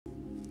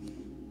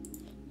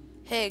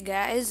Hey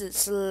guys,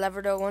 it's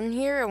Leverdo1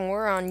 here, and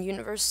we're on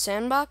Universe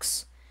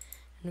Sandbox,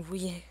 and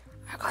we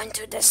are going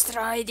to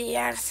destroy the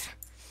Earth.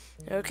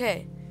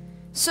 Okay,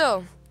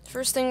 so,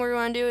 first thing we're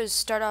going to do is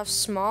start off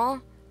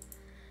small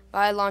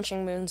by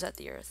launching moons at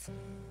the Earth.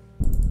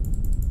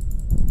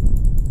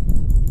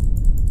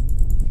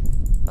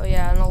 Oh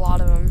yeah, and a lot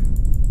of them.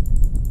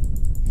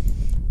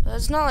 But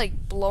it's not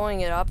like blowing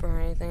it up or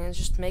anything, it's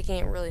just making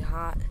it really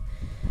hot.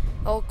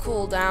 It'll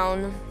cool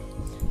down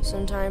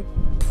sometime.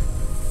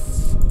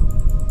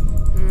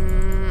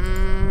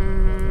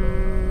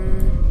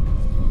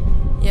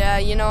 Yeah,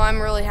 you know,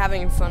 I'm really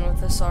having fun with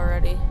this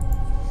already.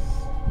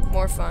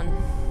 More fun.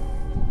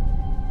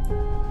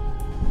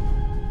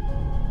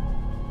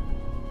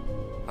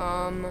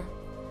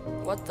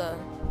 What the?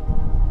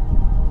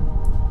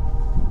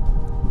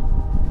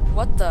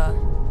 What the?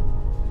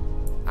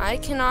 I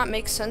cannot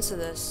make sense of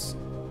this.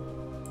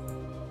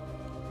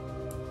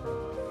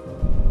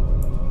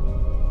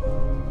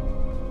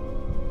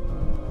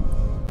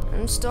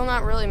 I'm still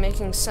not really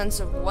making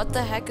sense of what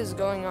the heck is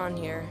going on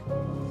here.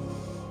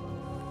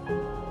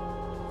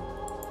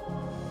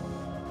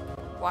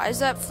 Why is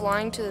that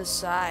flying to the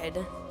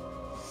side?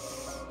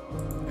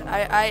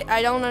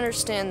 I don't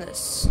understand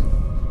this.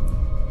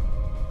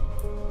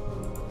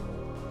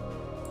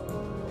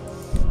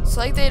 It's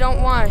like they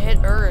don't want to hit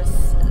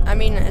Earth. I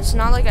mean, it's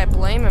not like I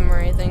blame them or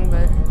anything,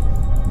 but...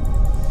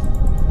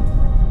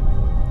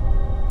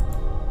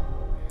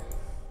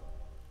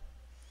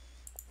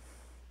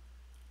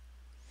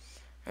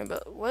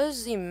 But what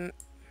is the...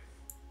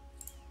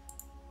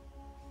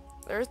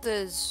 Earth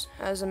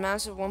has a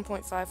massive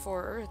 1.54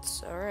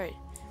 Earths. Alright.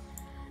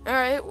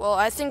 Alright, well,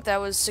 I think that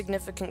was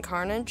significant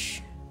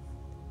carnage.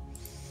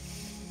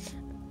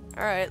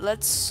 Alright,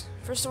 let's...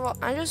 First of all,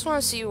 I just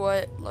want to see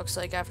what it looks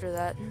like after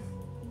that.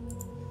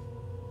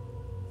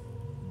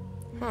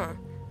 Huh.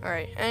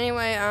 Alright,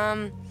 anyway,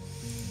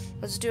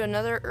 let's do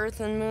another Earth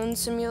and Moon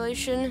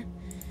simulation.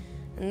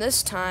 And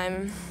this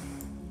time...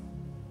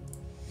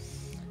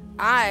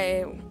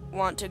 I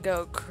want to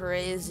go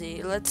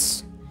crazy.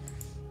 Let's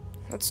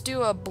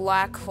do a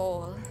black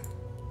hole.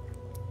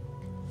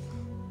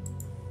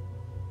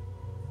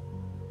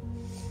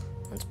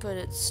 Let's put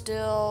it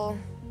still.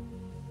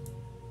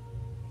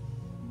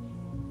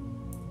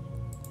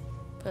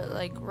 Put it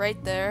like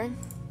right there.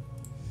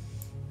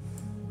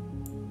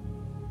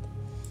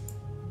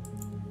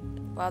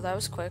 Wow, that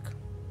was quick.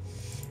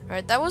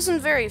 Alright, that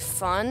wasn't very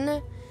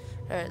fun.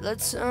 Alright,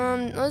 let's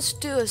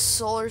do a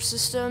solar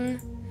system.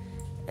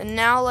 And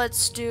now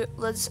let's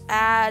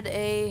add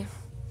a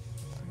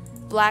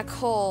black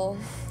hole,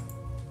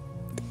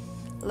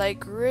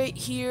 like right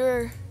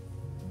here,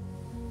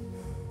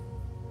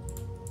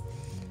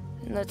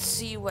 and let's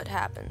see what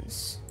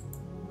happens.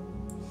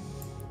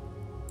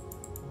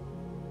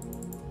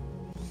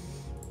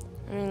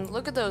 I mean,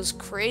 look at those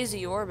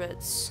crazy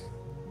orbits.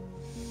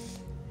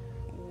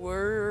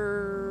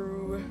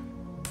 Whoa.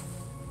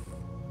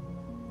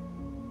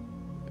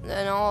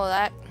 Then all of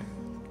that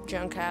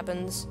junk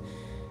happens.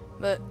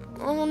 But,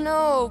 oh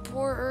no,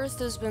 poor Earth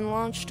has been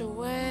launched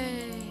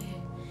away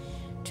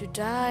to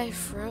die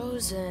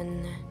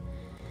frozen.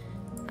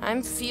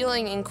 I'm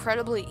feeling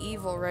incredibly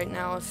evil right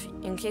now,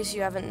 in case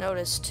you haven't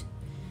noticed.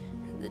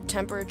 The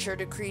temperature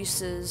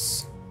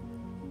decreases.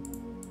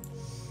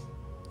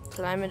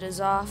 Climate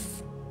is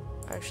off.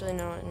 Actually,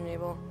 no,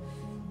 enable.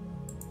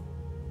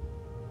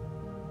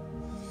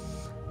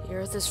 The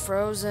Earth is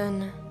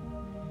frozen.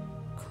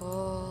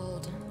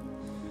 Cold.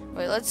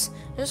 Wait, I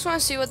just want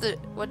to see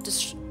what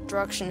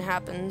destruction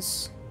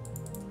happens.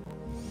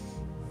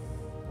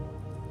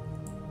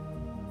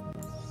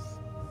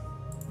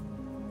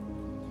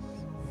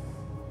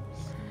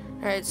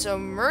 Alright, so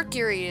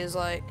Mercury is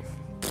like...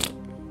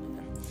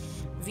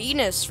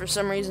 Venus, for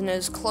some reason,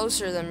 is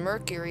closer than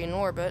Mercury in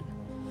orbit.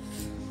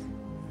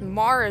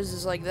 Mars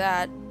is like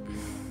that.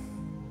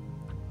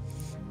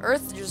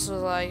 Earth just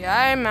was like,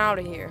 I'm out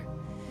of here.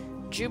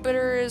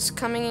 Jupiter is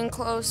coming in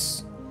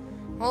close.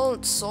 Well,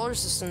 its solar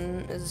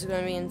system is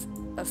going to be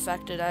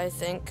affected, I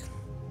think.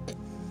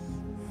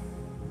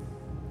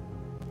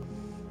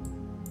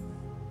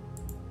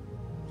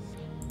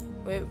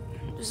 Wait,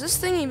 does this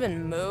thing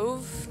even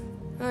move?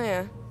 Oh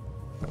yeah.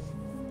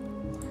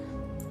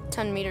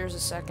 10 meters a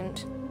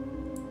second.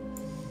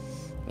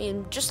 I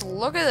mean, just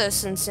look at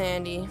this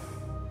insanity.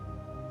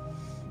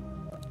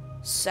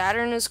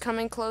 Saturn is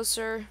coming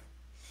closer.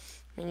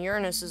 I mean,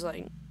 Uranus is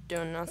like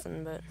doing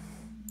nothing, but...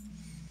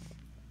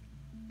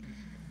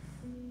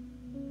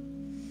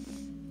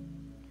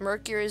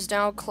 Mercury is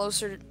now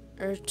closer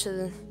to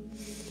the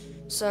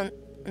Sun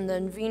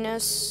than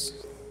Venus.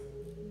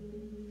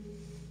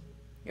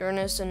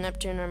 Uranus and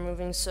Neptune are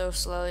moving so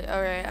slowly.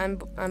 Alright,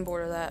 I'm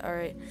bored of that.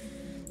 Alright.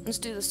 Let's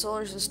do the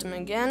solar system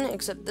again,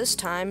 except this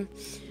time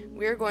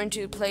we're going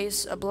to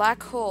place a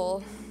black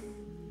hole.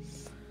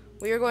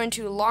 We are going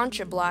to launch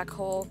a black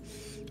hole.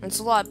 It's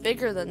a lot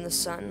bigger than the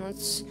sun.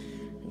 Let's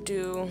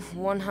do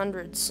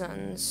 100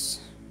 suns.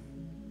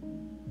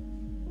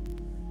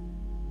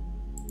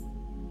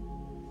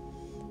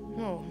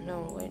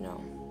 No, wait,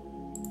 no.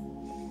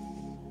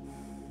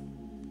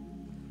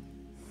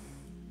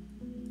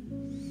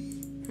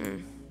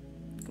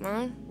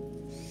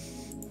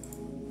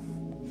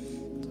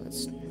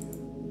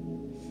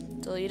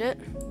 complete it.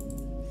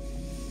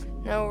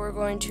 Now we're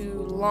going to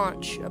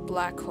launch a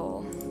black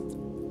hole.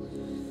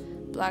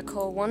 Black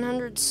hole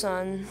 100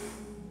 sun.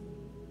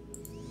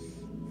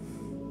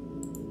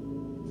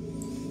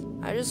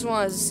 I just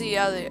want to see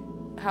how the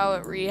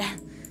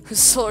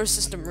solar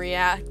system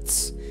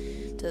reacts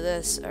to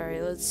this. All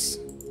right, let's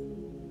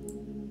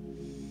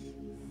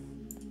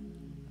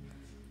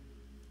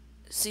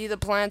see. The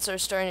planets are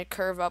starting to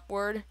curve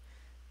upward.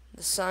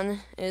 The sun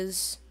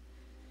is.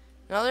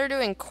 Now they're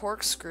doing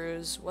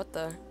corkscrews. What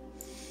the?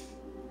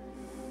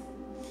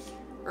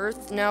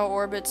 Earth now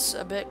orbits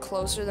a bit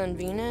closer than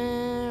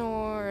Venus,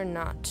 or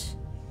not?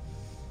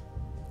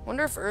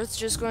 Wonder if Earth's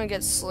just going to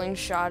get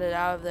slingshotted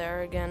out of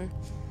there again.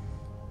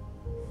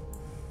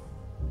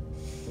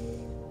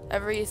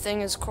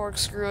 Everything is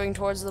corkscrewing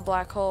towards the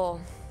black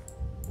hole.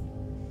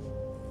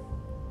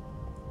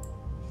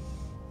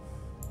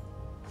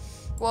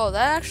 Whoa,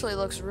 that actually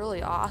looks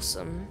really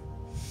awesome.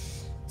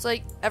 It's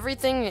like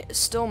everything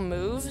still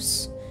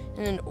moves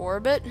in an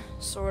orbit,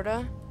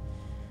 sorta,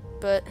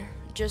 but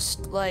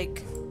just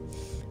like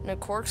in a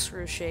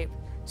corkscrew shape.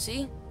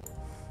 See?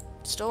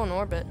 Still in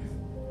orbit.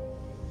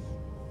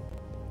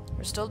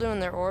 We're still doing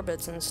their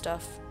orbits and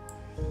stuff.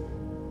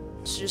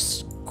 It's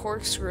just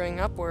corkscrewing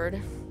upward.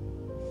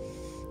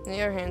 On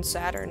the other hand,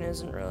 Saturn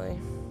isn't really.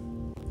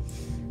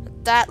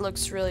 But that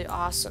looks really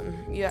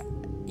awesome.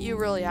 You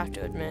really have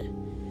to admit.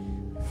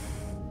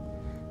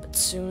 But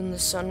soon the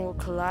sun will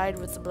collide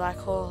with the black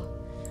hole.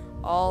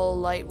 All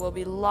light will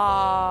be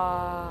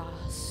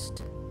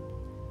lost.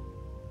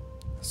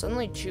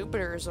 Suddenly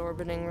Jupiter is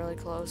orbiting really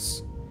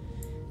close.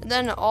 And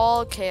then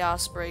all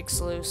chaos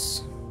breaks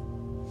loose.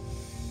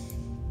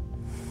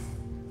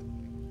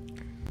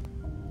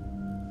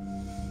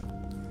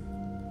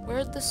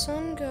 Where'd the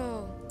sun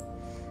go?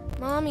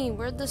 Mommy,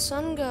 where'd the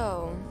sun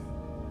go?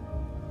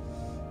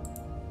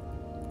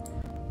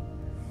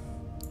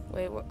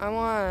 Wait, I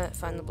want to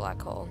find the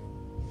black hole.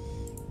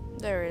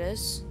 There it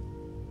is.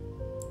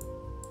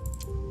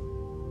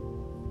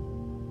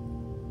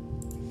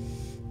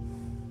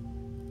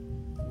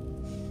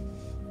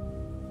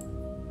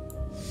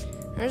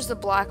 There's the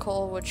black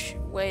hole, which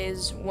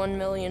weighs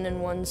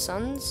 1,000,001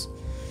 suns.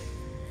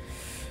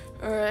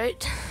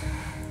 Alright.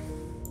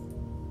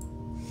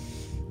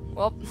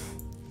 Well,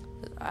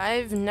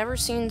 I've never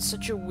seen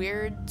such a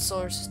weird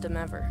solar system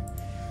ever.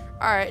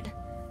 Alright.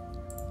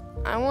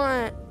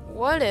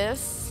 What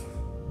if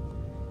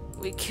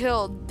we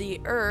killed the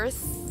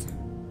Earth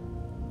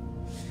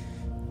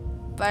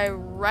by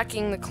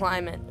wrecking the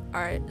climate?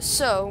 Alright,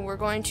 so we're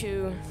going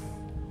to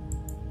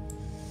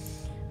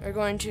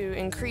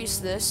increase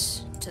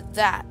this to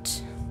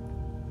that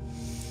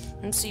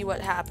and see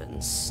what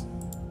happens.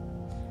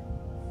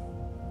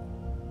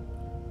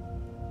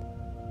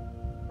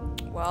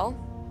 Well,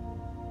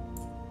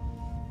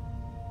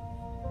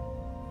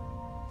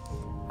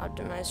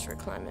 optimize for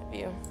climate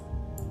view.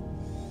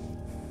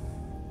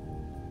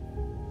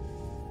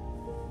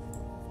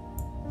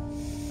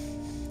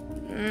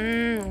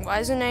 Why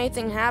isn't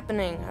anything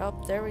happening? Oh,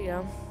 there we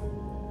go.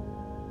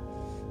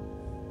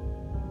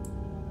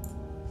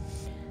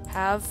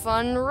 Have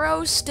fun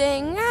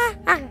roasting.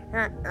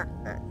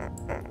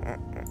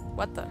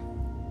 What the?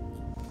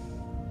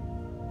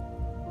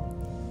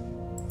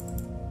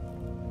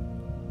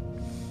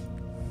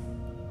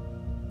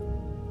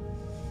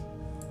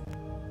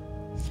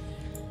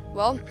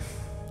 Well,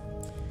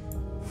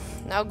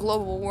 now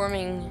global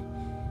warming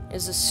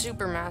is a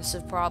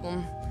supermassive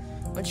problem.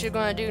 What you're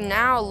gonna do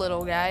now,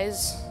 little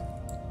guys?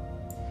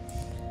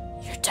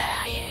 You're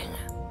dying.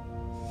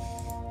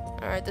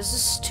 Alright, this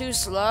is too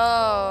slow.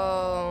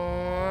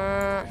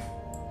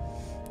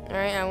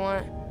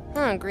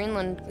 Alright,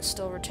 Greenland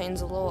still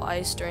retains a little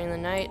ice during the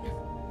night.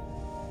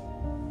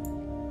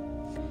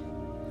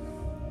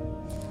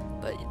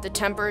 But the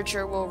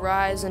temperature will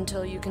rise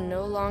until you can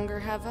no longer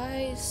have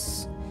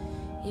ice.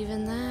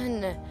 Even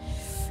then,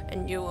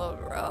 and you will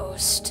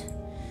roast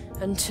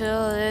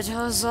until it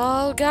is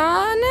all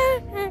gone.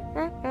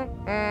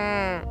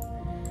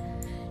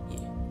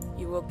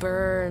 You will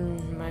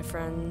burn, my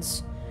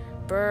friends.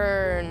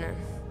 Burn.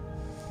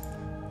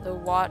 The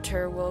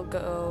water will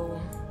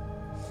go,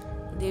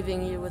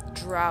 leaving you with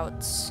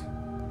droughts.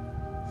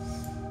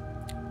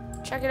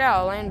 Check it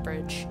out, a land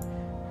bridge.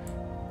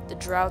 The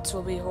droughts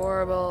will be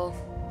horrible.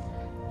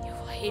 You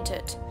will hate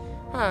it.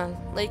 Huh,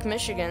 Lake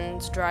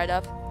Michigan's dried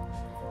up.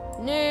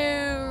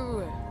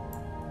 No!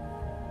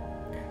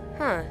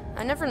 Huh,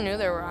 I never knew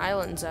there were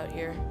islands out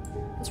here.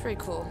 That's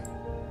pretty cool.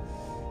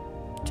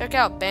 Check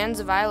out, bands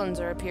of islands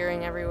are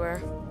appearing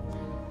everywhere.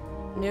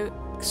 No,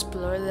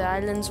 explore the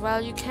islands while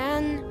you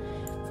can,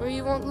 for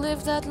you won't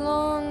live that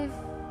long.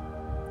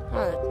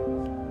 Huh,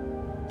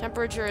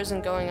 temperature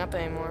isn't going up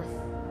anymore.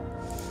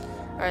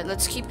 Alright,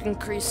 let's keep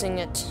increasing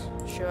it.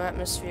 Show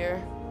atmosphere.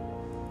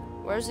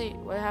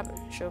 What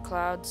happened? Show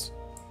clouds.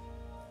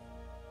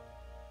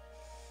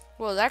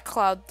 Whoa, that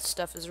cloud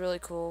stuff is really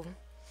cool.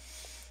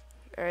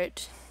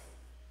 Alright.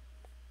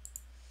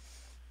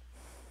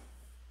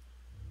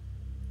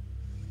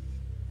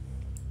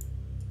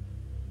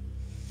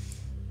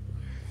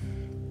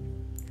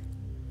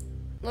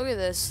 Look at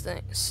this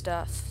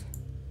stuff.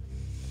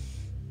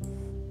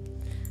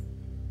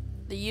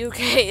 The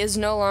UK is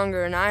no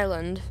longer an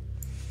island.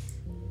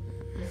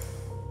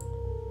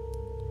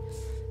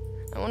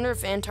 I wonder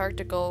if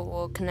Antarctica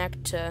will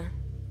connect to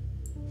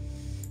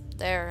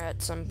there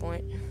at some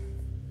point.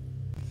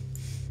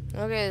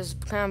 Okay, this is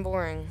kind of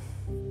boring.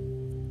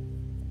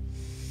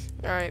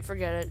 Alright,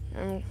 forget it.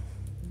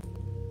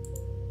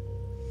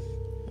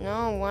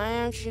 No, why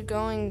aren't you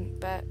going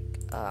back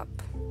up?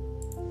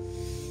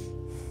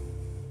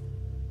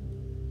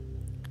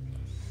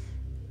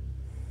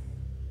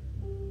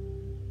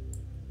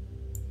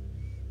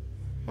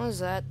 What does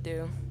that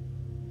do?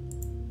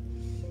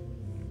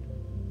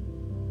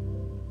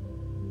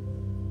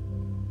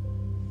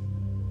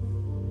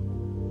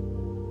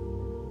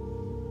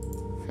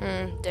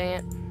 Dang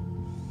it.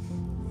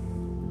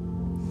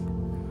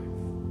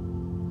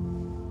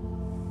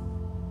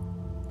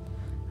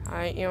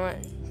 Alright, you know what?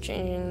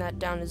 Changing that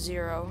down to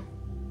 0.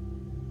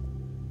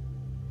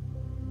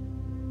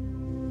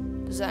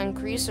 Does that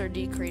increase or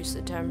decrease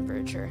the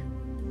temperature?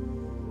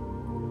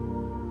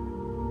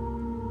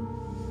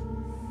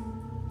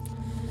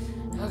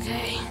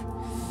 Okay.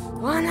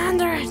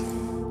 100!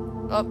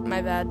 Oh,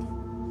 my bad.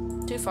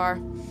 Too far.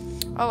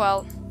 Oh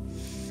well.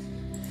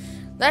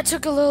 That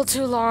took a little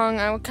too long.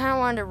 I kind of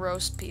wanted to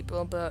roast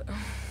people, but...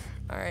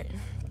 Alright.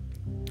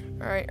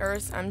 Alright,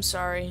 Earth, I'm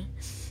sorry.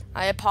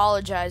 I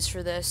apologize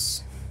for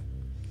this.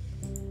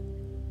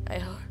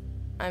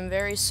 I'm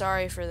very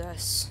sorry for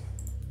this.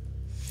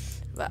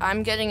 But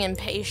I'm getting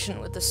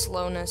impatient with the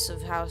slowness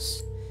of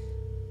house.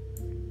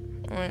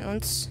 Alright,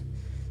 let's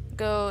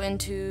go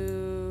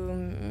into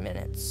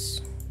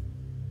minutes.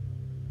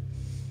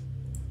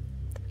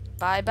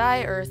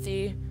 Bye-bye,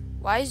 Earthy.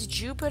 Why is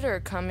Jupiter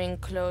coming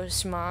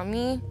close,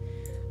 Mommy?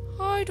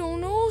 I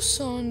don't know,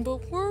 son,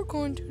 but we're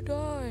going to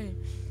die.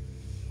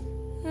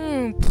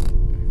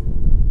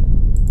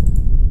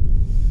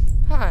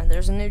 Huh,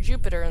 there's a new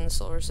Jupiter in the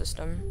solar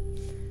system.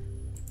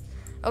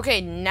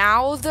 Okay,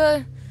 now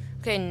the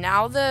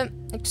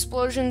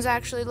explosions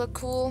actually look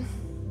cool.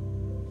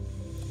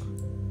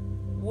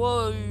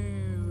 Whoa.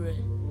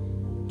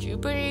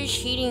 Jupiter's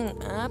heating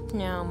up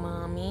now,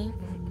 Mommy.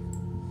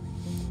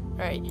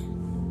 Right.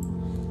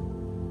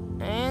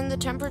 And the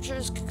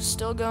temperature's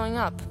still going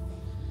up.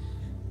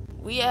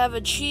 We have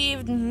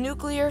achieved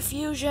nuclear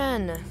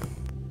fusion.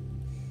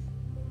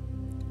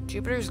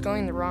 Jupiter's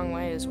going the wrong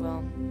way as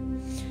well.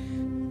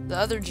 The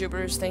other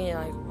Jupiter's thinking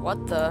like,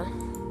 what the?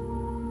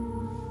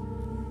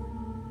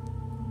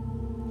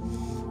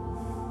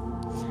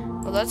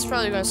 Well, that's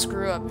probably gonna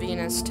screw up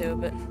Venus too,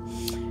 but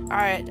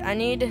alright, I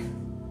need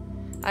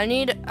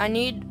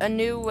a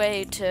new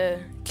way to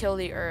kill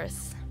the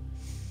Earth.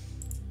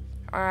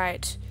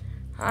 Alright.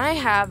 I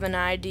have an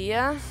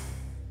idea.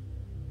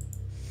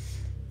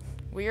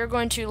 We are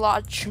going to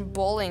launch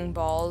bowling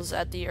balls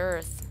at the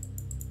Earth.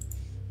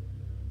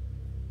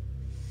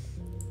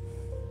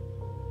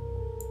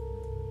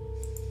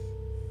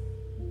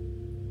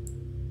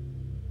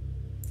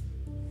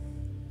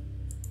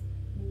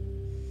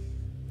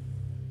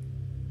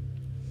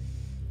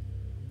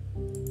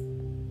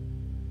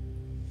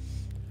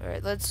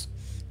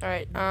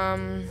 Alright,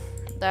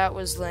 that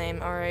was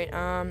lame. Alright,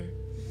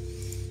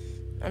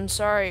 I'm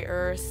sorry,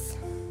 Earth.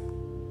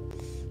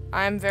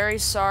 I'm very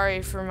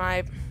sorry for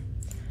my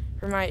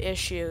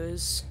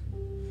issues.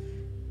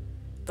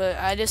 But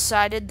I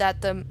decided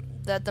that the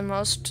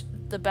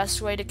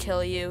best way to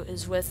kill you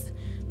is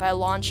by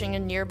launching a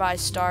nearby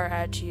star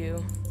at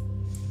you.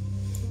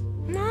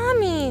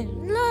 Mommy,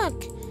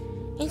 look!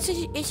 It's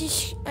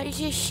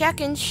a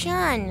second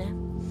sun.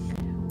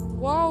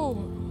 Wow,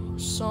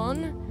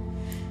 son.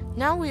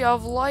 Now we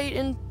have light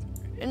in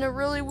a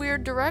really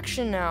weird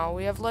direction now.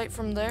 We have light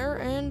from there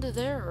and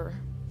there.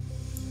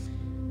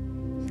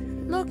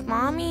 Look,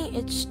 Mommy,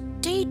 it's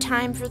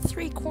daytime for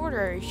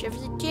 3/4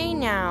 of the day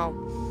now.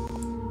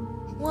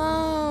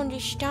 Whoa, the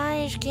star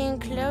is getting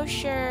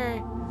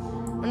closer.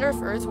 Wonder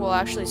if Earth will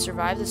actually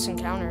survive this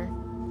encounter.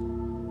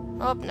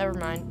 Oh, never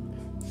mind.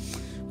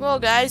 Well,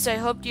 guys, I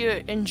hope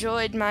you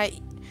enjoyed my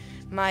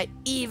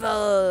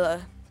evil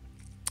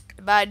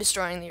by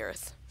destroying the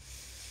Earth.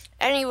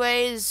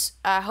 Anyways,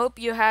 I hope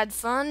you had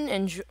fun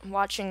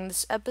watching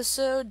this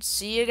episode.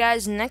 See you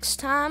guys next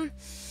time.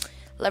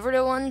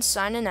 Leverdo1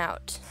 signing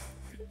out.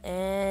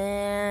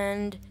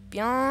 And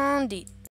beyond.